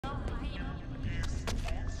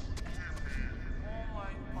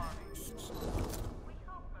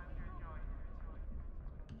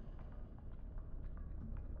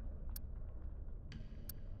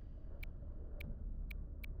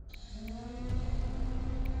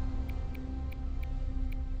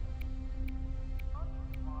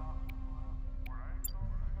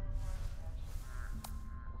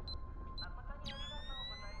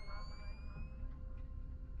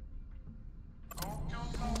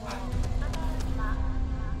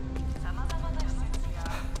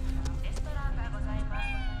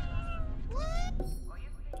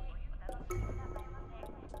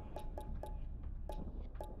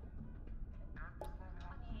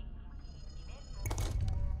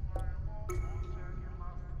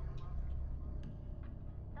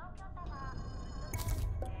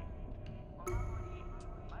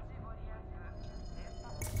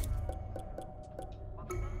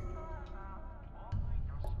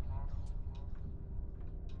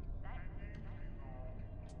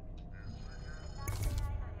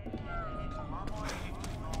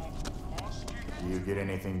get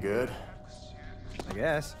anything good? I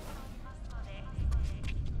guess.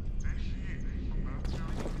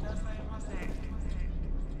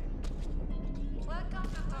 Welcome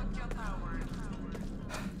to Tokyo Tower.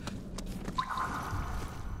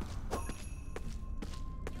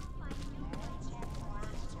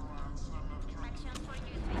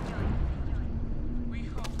 We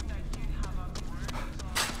hope that you have a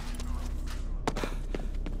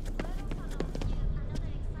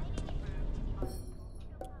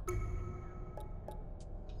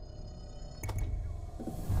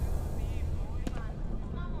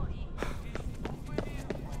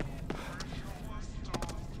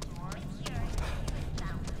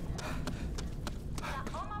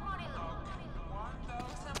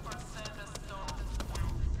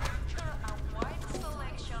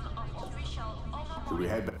Should we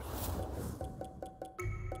head back?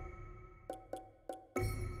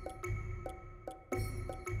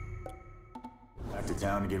 Back to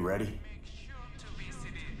town to get ready? Make sure to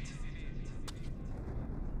visit it.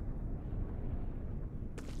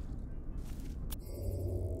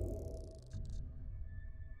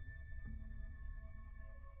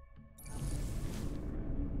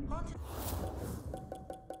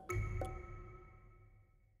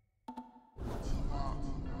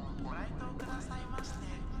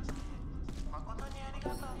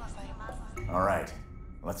 All right,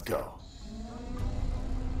 let's go.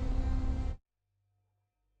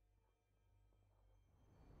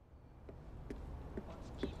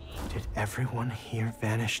 Did everyone here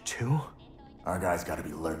vanish too? Our guy's gotta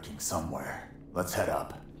be lurking somewhere. Let's head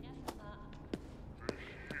up.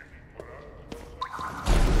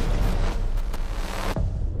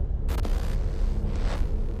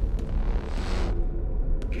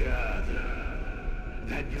 Gather,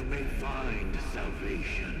 that you may find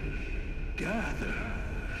salvation. Gather,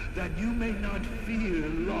 that you may not fear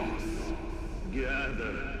loss.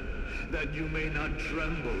 Gather, that you may not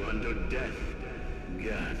tremble under death.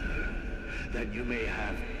 Gather, that you may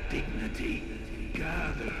have dignity.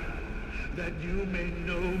 Gather, that you may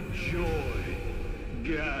know joy.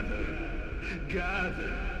 Gather,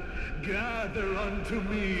 gather, gather unto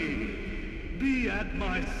me. Be at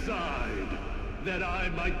my side, that I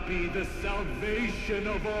might be the salvation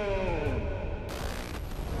of all.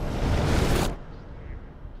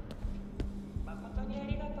 誠にあ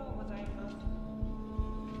りがとうございます。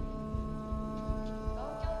東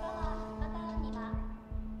京タワーまたには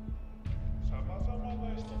さまざまな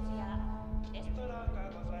施設やレストランが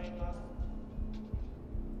ございます。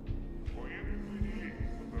ごゆっくり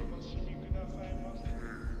お楽しみくださいませ。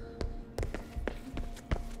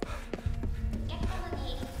お客様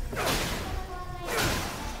にご案内を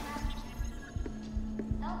お願いします。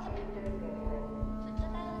東京物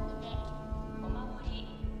タウンにてお守り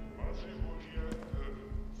マジご利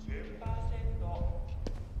益 1000% オ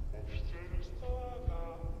フィシャルストアが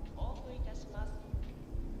オープンいたします。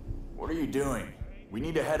 What are you doing? We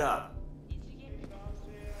need to head up. 一元男性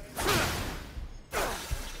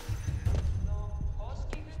の公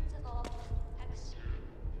式グッズを各種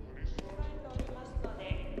取り揃えておりますので、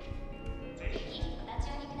ぜひお立ち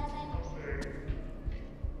寄りくださいませ。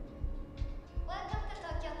Welcome to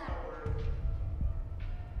Tokyo Tower.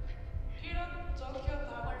 Here at Tokyo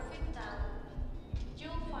Tower Town,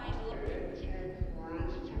 you'll find restaurants and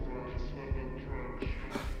attractions for you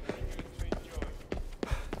to enjoy.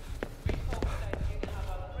 We hope that you have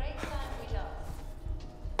a great time with us.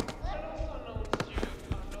 Let us announce you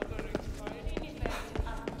another exciting event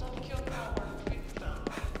at Tokyo Tower Town.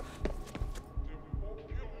 The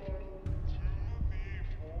popular 2D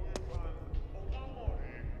boy band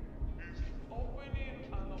Ogamori is opening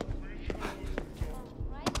an official store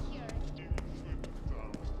right here in Town.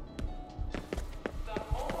 The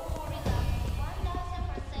Ogamori is a 1000%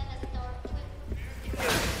 store with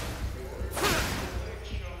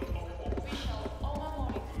selection of official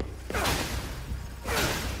Ogamori goods.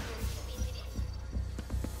 Visit it.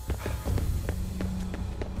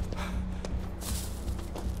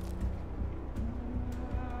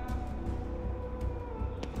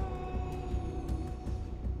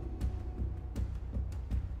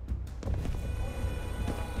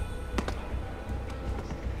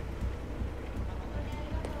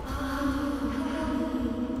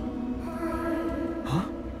 Huh?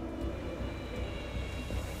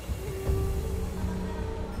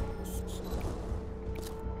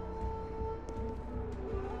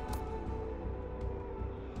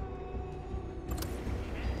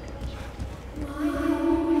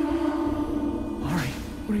 Ari,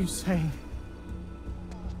 what are you saying?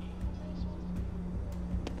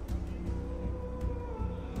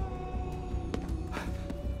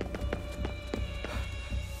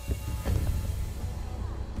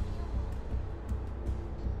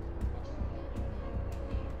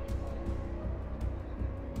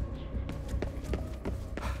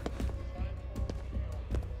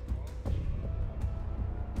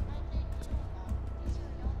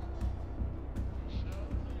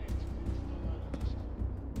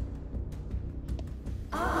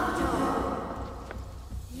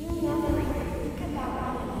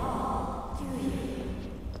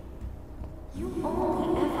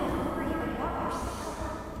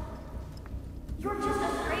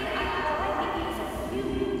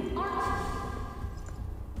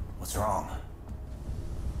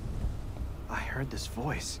 heard this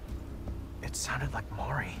voice. It sounded like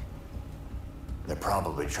Mari. They're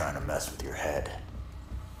probably trying to mess with your head.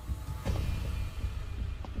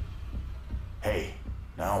 Hey,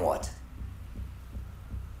 now what?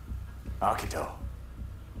 Akito.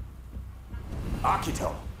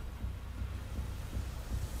 Akito!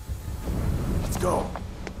 Let's go!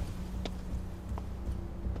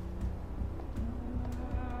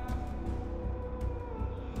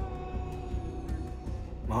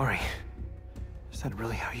 Mari, is that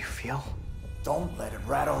really how you feel? Don't let it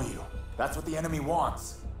rattle you. That's what the enemy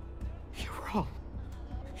wants. You're wrong.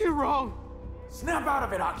 You're wrong. Snap out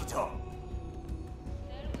of it, Akito!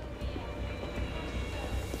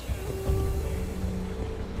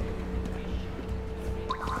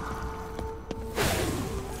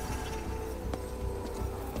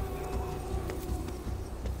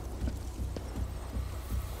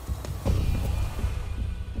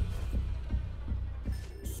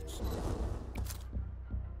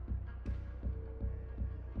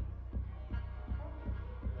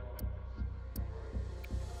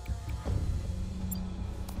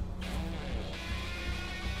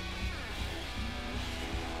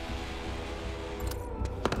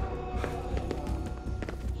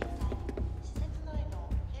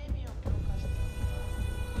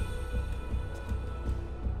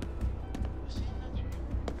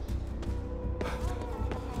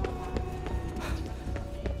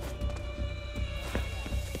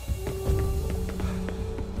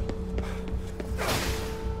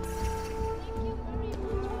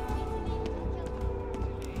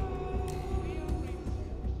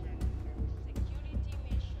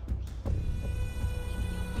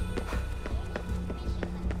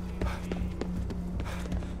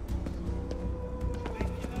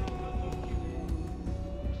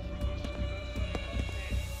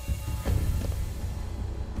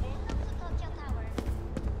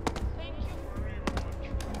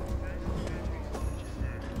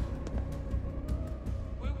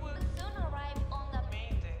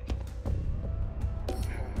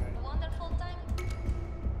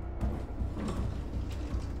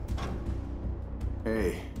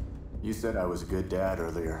 Hey, you said I was a good dad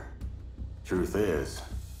earlier. Truth is,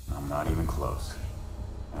 I'm not even close.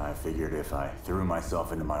 I figured if I threw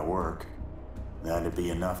myself into my work, that'd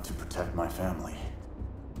be enough to protect my family.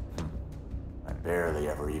 I barely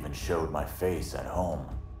ever even showed my face at home.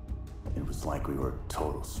 It was like we were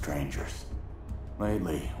total strangers.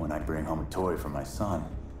 Lately, when I'd bring home a toy for my son,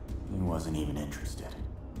 he wasn't even interested.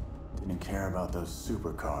 Didn't care about those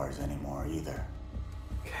supercars anymore either.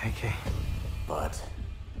 Okay. But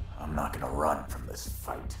I'm not gonna run from this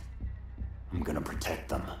fight. I'm gonna protect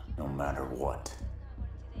them, no matter what.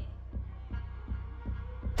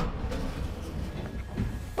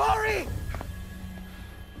 Mari!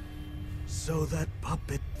 So that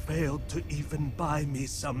puppet failed to even buy me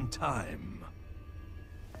some time.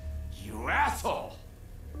 You asshole!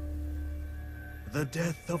 The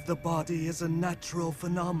death of the body is a natural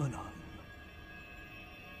phenomenon.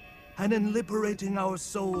 And in liberating our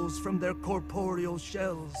souls from their corporeal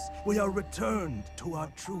shells, we are returned to our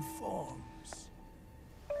true forms.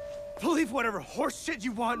 Believe whatever horse shit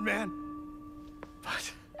you want, man.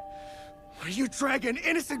 But when you dragging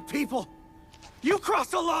innocent people, you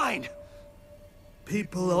cross a line!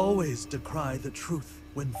 People always decry the truth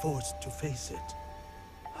when forced to face it.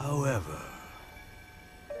 However,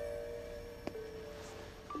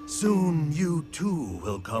 soon you too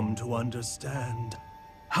will come to understand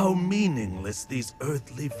how meaningless these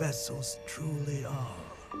earthly vessels truly are.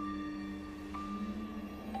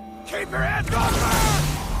 Keep your hands off her!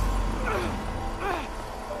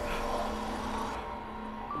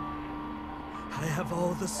 I have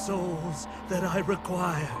all the souls that I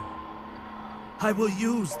require. I will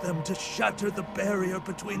use them to shatter the barrier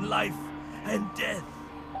between life and death.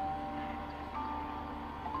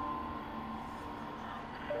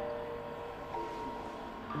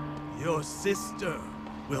 Your sister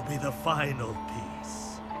will be the final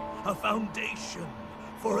piece. A foundation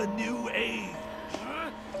for a new age.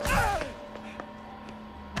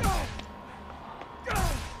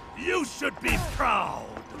 You should be proud.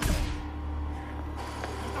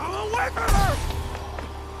 I'm away from her!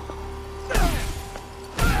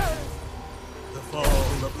 The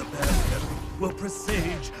fall of the barrier will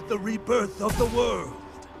presage the rebirth of the world.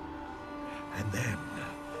 And then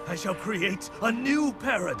I shall create a new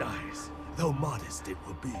paradise, though modest it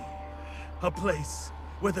will be. A place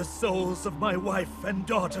where the souls of my wife and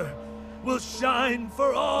daughter will shine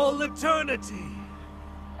for all eternity.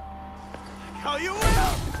 How you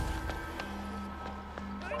will!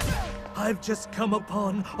 I've just come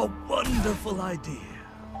upon a wonderful idea.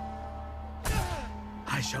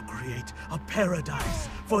 I I shall create a paradise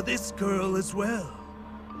for this girl as well.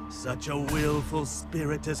 Such a willful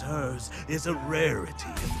spirit as hers is a rarity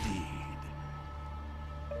indeed.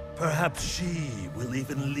 Perhaps she will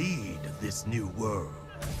even lead this new world.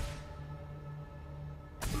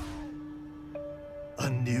 A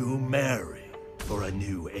new Mary for a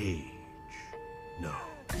new age. No,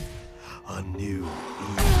 a new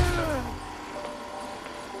Eve.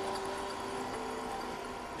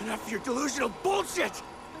 Enough of your delusional bullshit!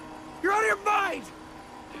 You're out of your mind!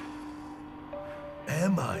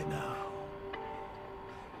 Am I now?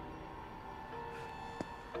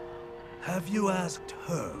 Have you asked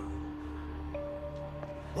her?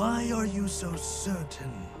 Why are you so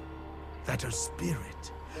certain that her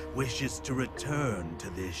spirit wishes to return to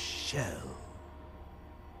this shell?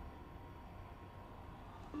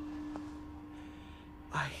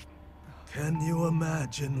 Can you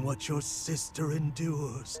imagine what your sister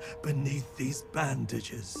endures beneath these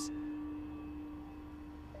bandages?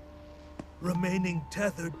 Remaining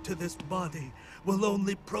tethered to this body will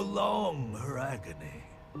only prolong her agony.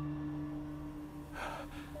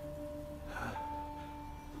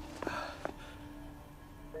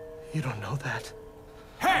 You don't know that.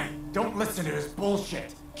 Hey! Don't listen to his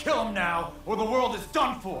bullshit! Kill him now, or the world is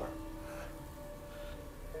done for!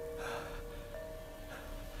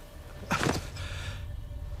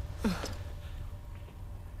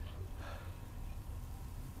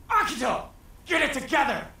 Akito! Get it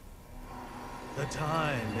together! The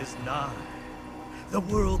time is nigh. The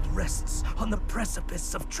world rests on the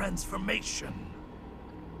precipice of transformation.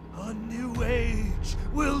 A new age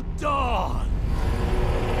will dawn!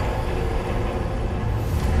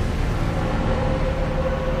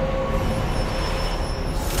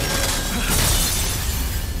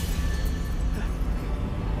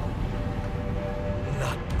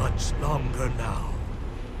 Not much longer now.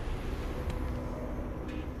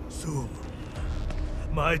 Soon,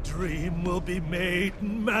 my dream will be made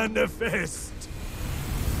manifest.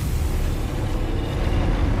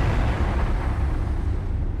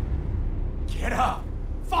 Get up!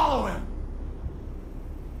 Follow him!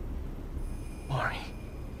 Mari,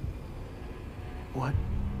 what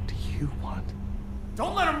do you want?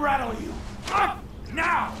 Don't let him rattle you! Up!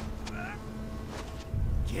 Now!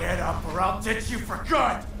 Get up or I'll ditch you for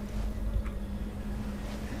good!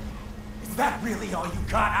 Is that really all you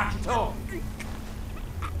got, Akito?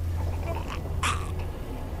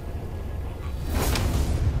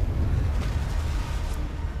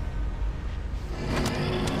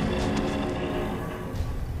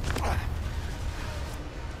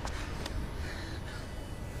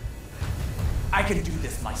 I can do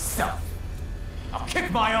this myself. I'll kick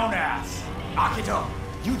my own ass. Akito,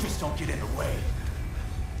 you just don't get in the way.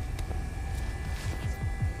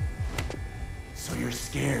 So you're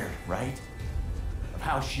scared, right? Of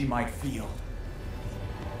how she might feel.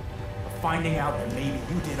 Of finding out that maybe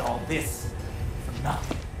you did all this for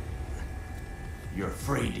nothing. You're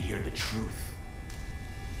afraid to hear the truth.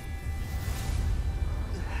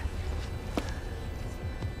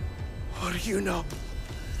 What do you know?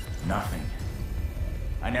 Nothing.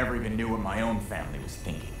 I never even knew what my own family was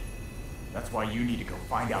thinking. That's why you need to go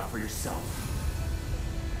find out for yourself.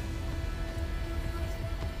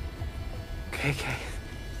 KK.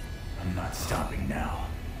 I'm not stopping now.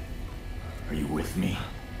 Are you with me?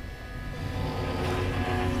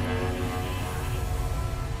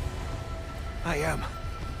 I am.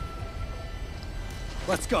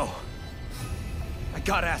 Let's go. I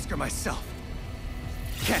gotta ask her myself.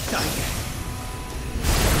 Can't die yet.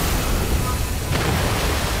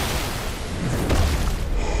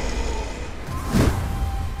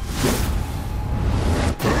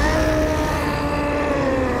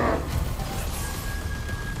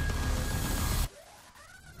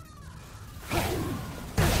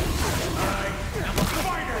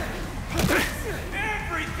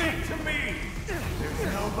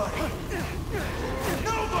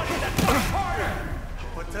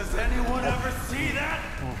 Does anyone ever see that?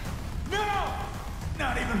 No!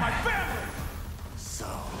 Not even my family! So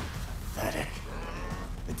pathetic.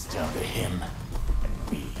 It's down to him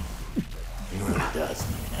and me. He really does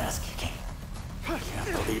need an ass kicking. I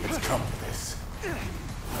can't believe it's come to this.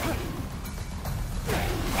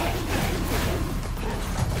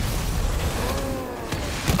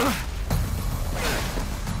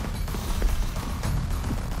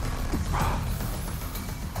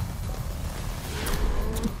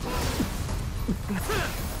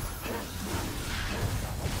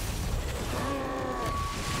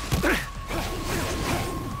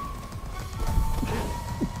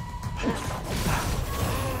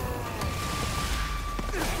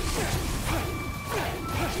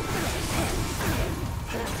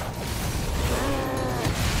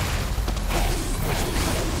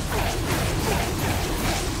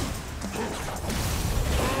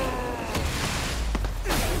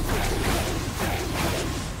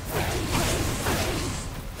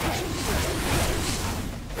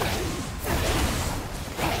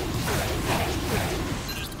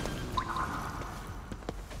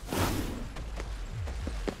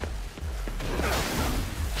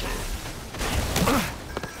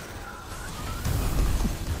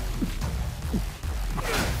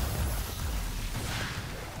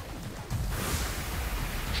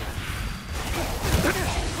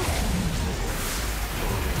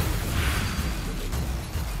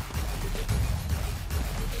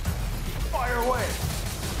 your way.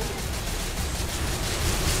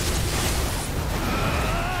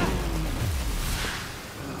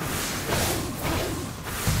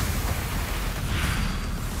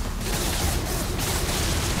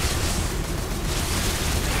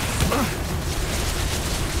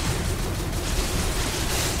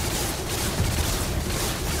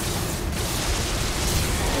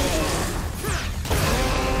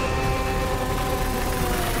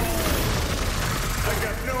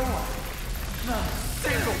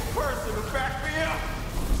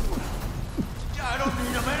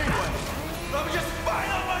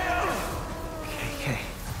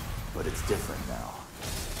 But it's different now.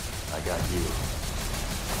 I got you.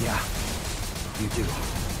 Yeah, you do.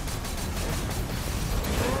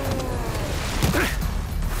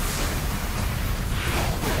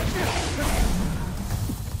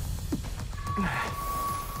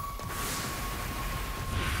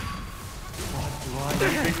 What do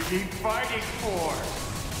I even keep fighting for?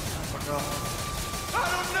 I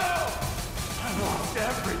don't know! I lost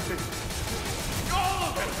everything. All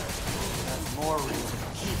of it! That's more reason to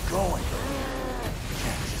keep going. You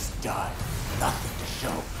can't just die. Nothing to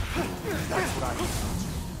show. That's what I need.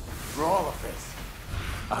 For all of this.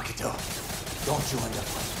 Akito, don't you end up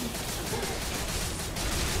like me.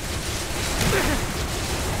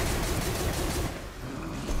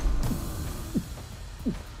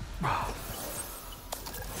 Now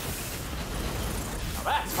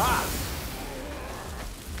that's hot!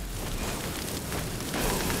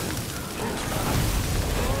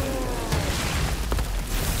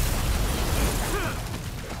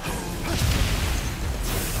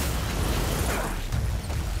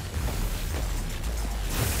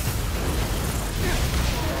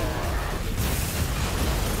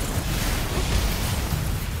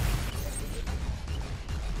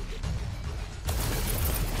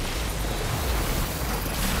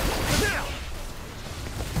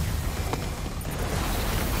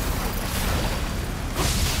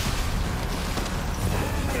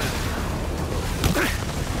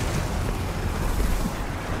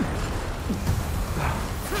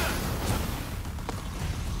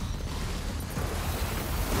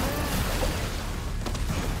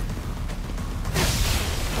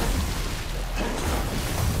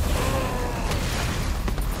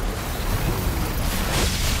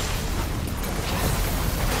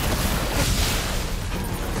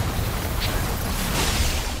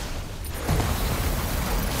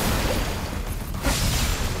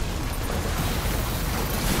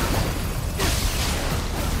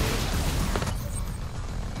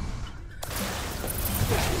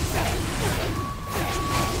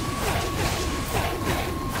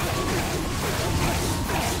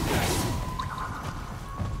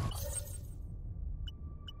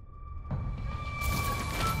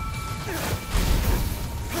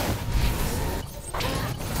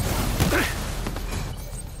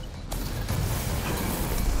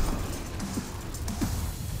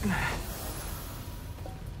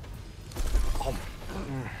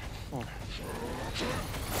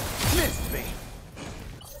 Missed me.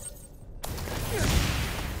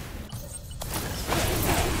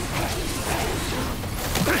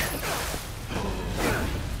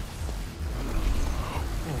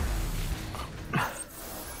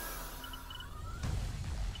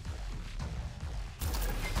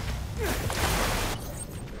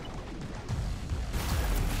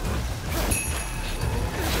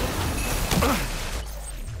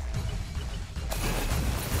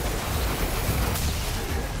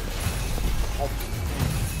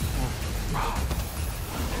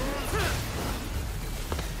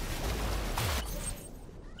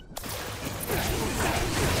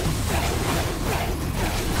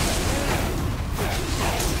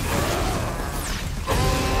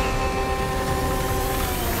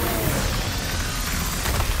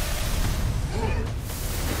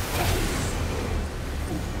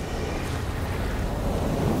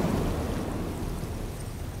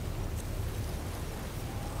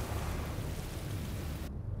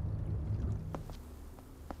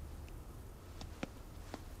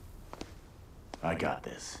 I got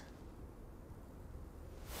this.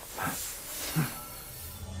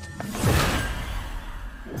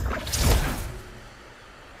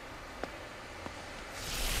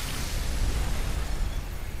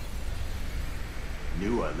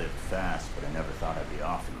 Knew I lived fast, but I never thought I'd be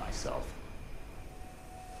offing myself.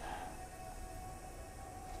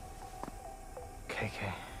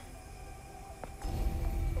 KK.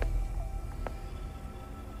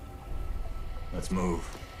 Let's move.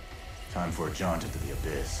 Time for a jaunt into the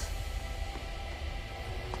abyss.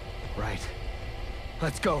 Right.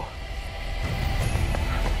 Let's go.